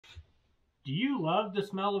Do you love the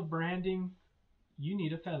smell of branding? You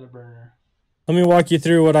need a feather burner. Let me walk you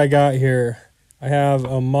through what I got here. I have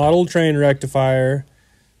a model train rectifier,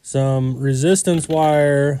 some resistance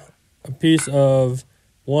wire, a piece of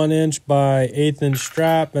 1" by 1/8"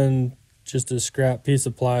 strap, and just a scrap piece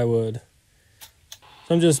of plywood.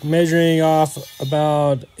 So I'm just measuring off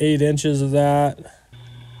about 8 inches of that.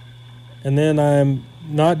 And then I'm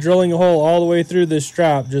not drilling a hole all the way through this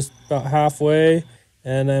strap, just about halfway.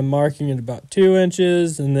 And I'm marking it about 2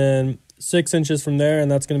 inches and then 6 inches from there. And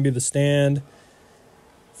that's going to be the stand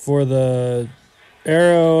for the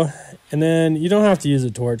arrow. And then you don't have to use a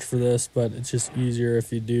torch for this, but it's just easier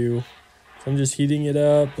if you do. So I'm just heating it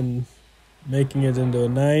up and making it into a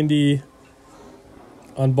 90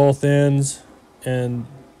 on both ends. And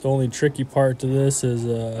the only tricky part to this is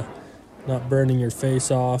not burning your face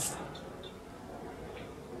off.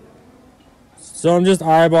 So I'm just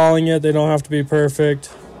eyeballing it. They don't have to be perfect.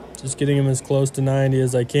 Just getting them as close to 90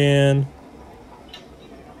 as I can.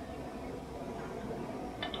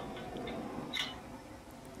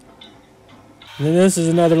 And then this is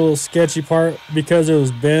another little sketchy part. Because it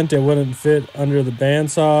was bent, it wouldn't fit under the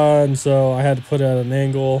bandsaw, and so I had to put it at an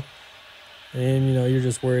angle. And you know, you're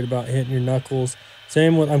just worried about hitting your knuckles.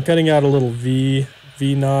 Same with, I'm cutting out a little V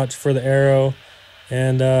notch for the arrow,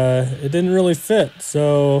 and it didn't really fit.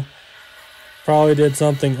 So probably did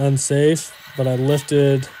something unsafe, but I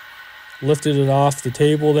lifted it off the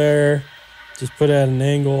table there, just put it at an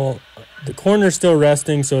angle. The corner's still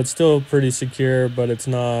resting, so it's still pretty secure, but it's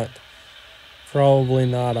probably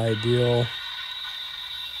not ideal.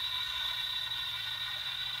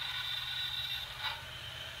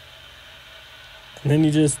 And then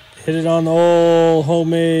you just hit it on the old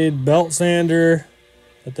homemade belt sander.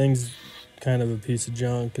 That thing's kind of a piece of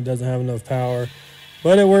junk. It doesn't have enough power,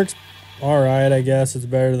 but it works alright, I guess. It's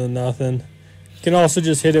better than nothing. You can also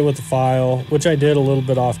just hit it with a file, which I did a little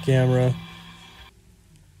bit off camera.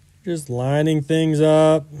 Just lining things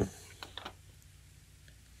up.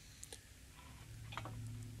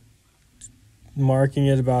 Marking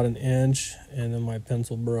it about 1 inch, and then my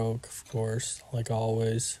pencil broke, of course, like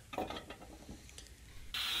always.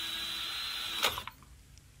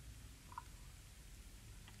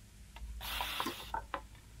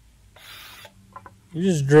 You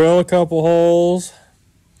just drill a couple holes.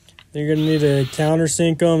 You're going to need to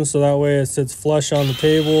countersink them so that way it sits flush on the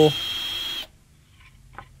table.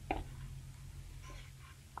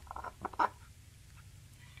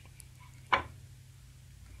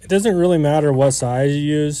 It doesn't really matter what size you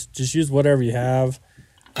use. Just use whatever you have.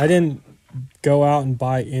 I didn't go out and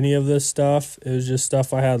buy any of this stuff. It was just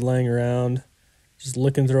stuff I had laying around. Just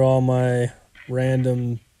looking through all my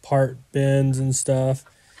random part bins and stuff.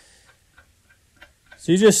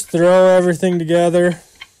 So you just throw everything together.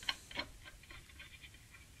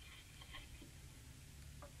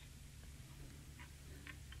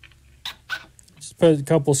 Just put a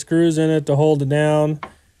couple screws in it to hold it down.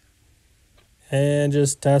 And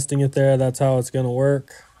just testing it there. That's how it's going to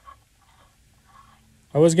work.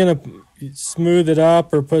 I was going to smooth it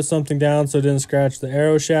up or put something down so it didn't scratch the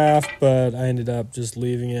arrow shaft, but I ended up just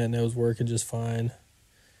leaving it and it was working just fine.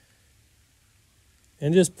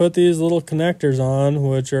 And just put these little connectors on,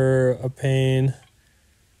 which are a pain.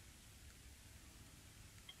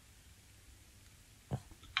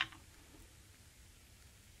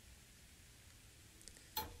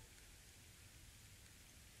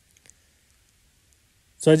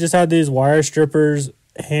 So I just had these wire strippers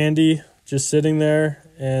handy, just sitting there.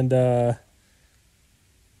 And so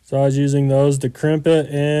I was using those to crimp it,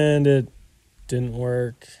 and it didn't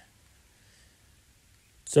work.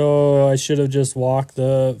 So I should have just walked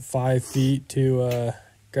the 5 feet to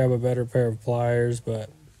grab a better pair of pliers, but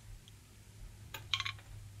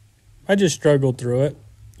I just struggled through it,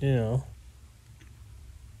 you know.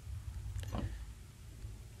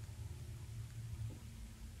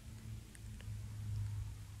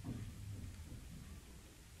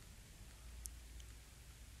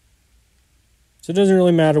 So it doesn't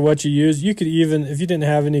really matter what you use. You could even, if you didn't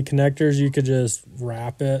have any connectors, you could just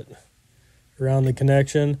wrap it around the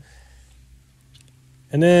connection.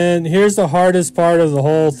 And then here's the hardest part of the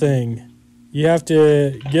whole thing. You have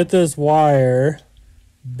to get this wire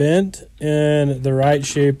bent in the right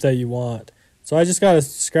shape that you want. So I just got a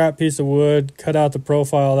scrap piece of wood, cut out the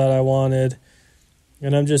profile that I wanted,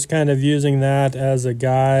 and I'm just kind of using that as a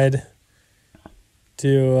guide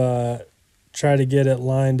to try to get it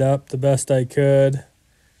lined up the best I could.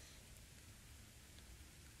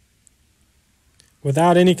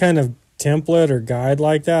 Without any kind of template or guide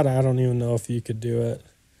like that, I don't even know if you could do it.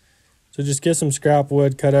 So just get some scrap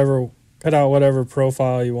wood, cut out whatever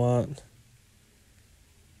profile you want.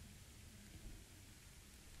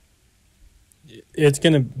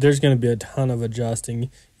 there's gonna be a ton of adjusting.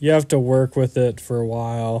 You have to work with it for a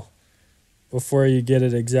while before you get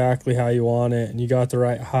it exactly how you want it and you got the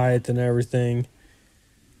right height and everything.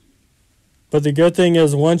 But the good thing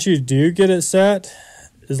is once you do get it set,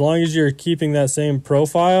 as long as you're keeping that same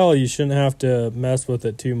profile, you shouldn't have to mess with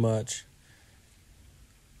it too much.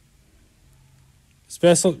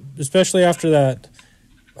 Especially after that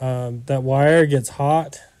wire gets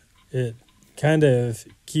hot, it kind of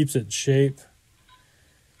keeps its shape.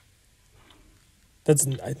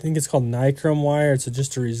 I think it's called nichrome wire. It's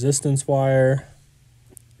just a resistance wire.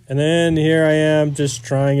 And then here I am just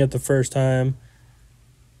trying it the first time.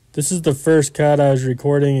 This is the first cut I was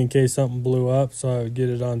recording in case something blew up, so I would get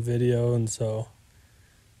it on video, and so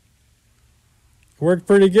it worked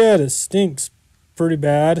pretty good. It stinks pretty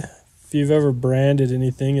bad. If you've ever branded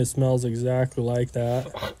anything, it smells exactly like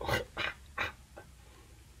that.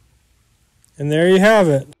 And there you have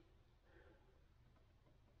it.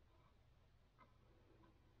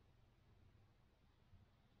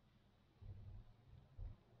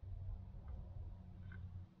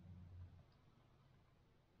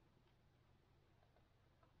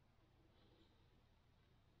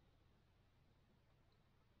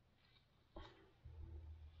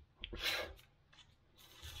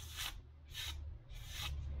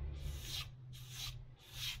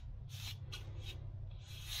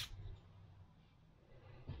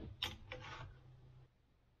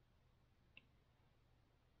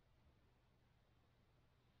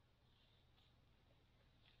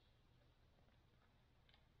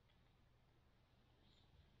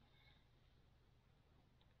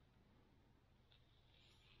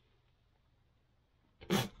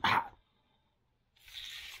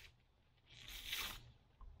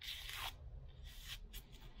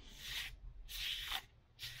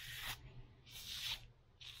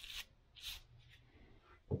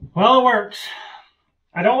 Well, it works.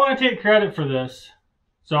 I don't want to take credit for this,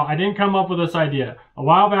 so I didn't come up with this idea. A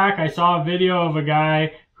while back, I saw a video of a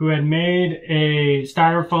guy who had made a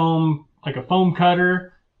styrofoam, like a foam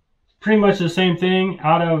cutter, pretty much the same thing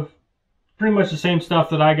out of pretty much the same stuff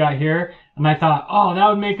that I got here. And I thought, oh, that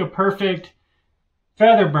would make a perfect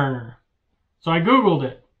feather burner. So I Googled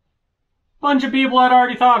it. A bunch of people had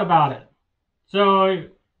already thought about it. So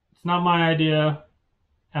it's not my idea,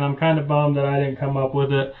 and I'm kind of bummed that I didn't come up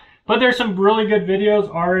with it. But there's some really good videos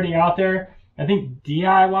already out there. I think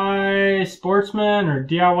DIY Sportsman or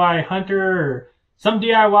DIY Hunter or some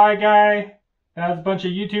DIY guy that has a bunch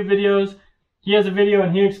of YouTube videos. He has a video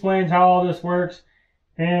and he explains how all this works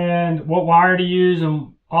and what wire to use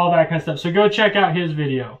and all that kind of stuff. So go check out his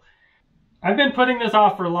video. I've been putting this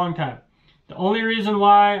off for a long time. The only reason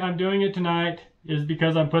why I'm doing it tonight is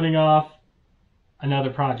because I'm putting off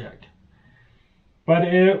another project. But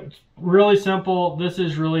it's really simple. This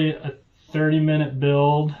is really a 30-minute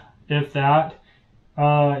build, if that.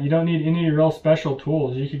 You don't need any real special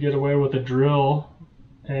tools. You could get away with a drill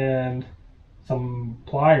and some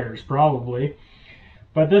pliers, probably.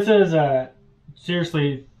 But this is a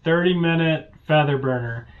seriously 30-minute feather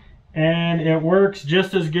burner. And it works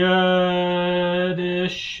just as good-ish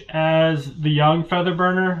as the Young feather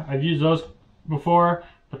burner. I've used those before,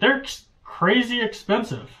 but they're crazy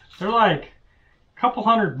expensive. They're like couple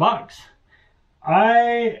 $100.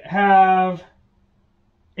 I have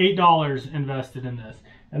 $8 invested in this,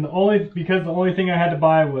 and because the only thing I had to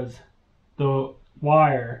buy was the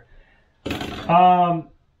wire.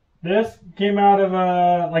 This came out of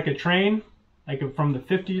like a train, like from the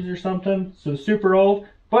 50s or something, so super old,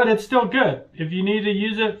 but it's still good. If you need to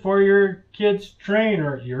use it for your kid's train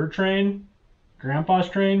or your train, grandpa's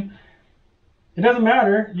train, it doesn't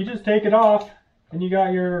matter. You just take it off and you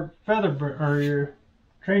got your your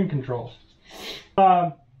train controls.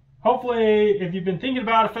 Hopefully, if you've been thinking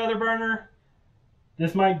about a feather burner,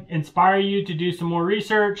 this might inspire you to do some more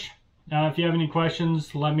research. If you have any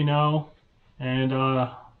questions, let me know, and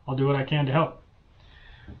I'll do what I can to help.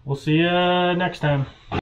 We'll see you next time.